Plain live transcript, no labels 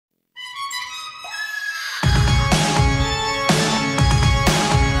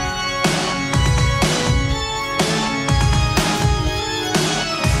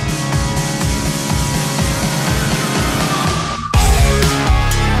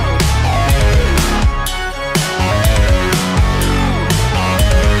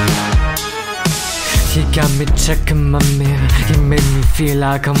got me checking my mirror. You made me feel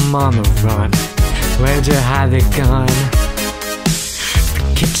like I'm on the run. Where'd you hide the gun?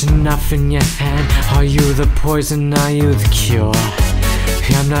 The kitchen knife in your hand. Are you the poison? Are you the cure?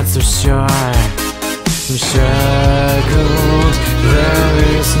 I'm not so sure. I'm shackled. There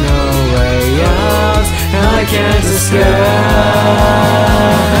is no way out. I can't escape.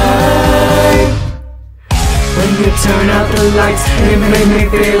 When you turn out the lights, it made me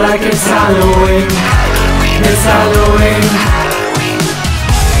feel like it's Halloween. It's Halloween.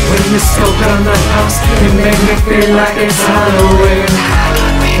 When you smoke on the house, it made me feel like it's Halloween.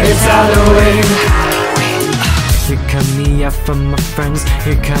 It's Halloween. You cut me off from my friends,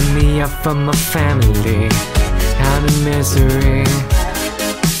 you cut me off from my family. I'm in misery.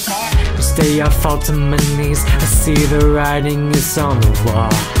 Stay, I fall to my knees. I see the writing is on the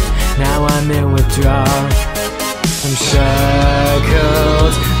wall. Now I'm in withdrawal. I'm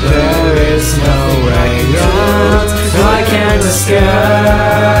shackled. There is no way out. No, I can't escape.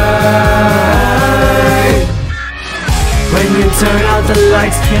 When you turn out the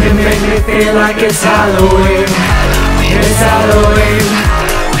lights, it made me feel like it's Halloween. It's Halloween.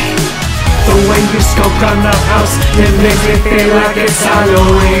 But when you smoke on the house, it makes me feel like it's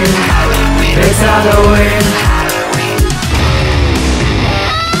Halloween. It's Halloween.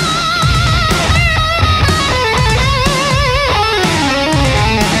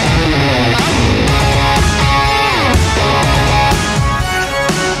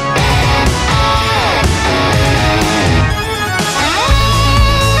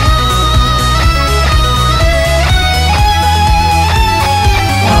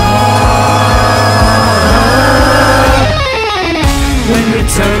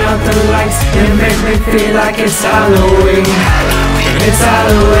 Turn out the lights, it makes me feel like it's Halloween. It's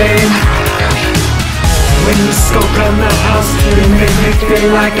Halloween. When you smoke on the house, it makes me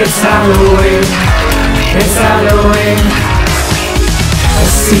feel like it's Halloween. It's Halloween. I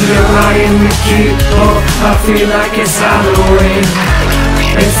see your eye in the keyhole, I feel like it's Halloween.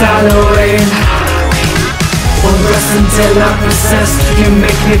 It's Halloween. Won't rest until I'm possessed, you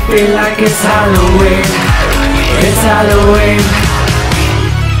make me feel like it's Halloween. It's Halloween.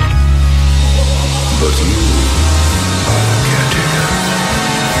 But you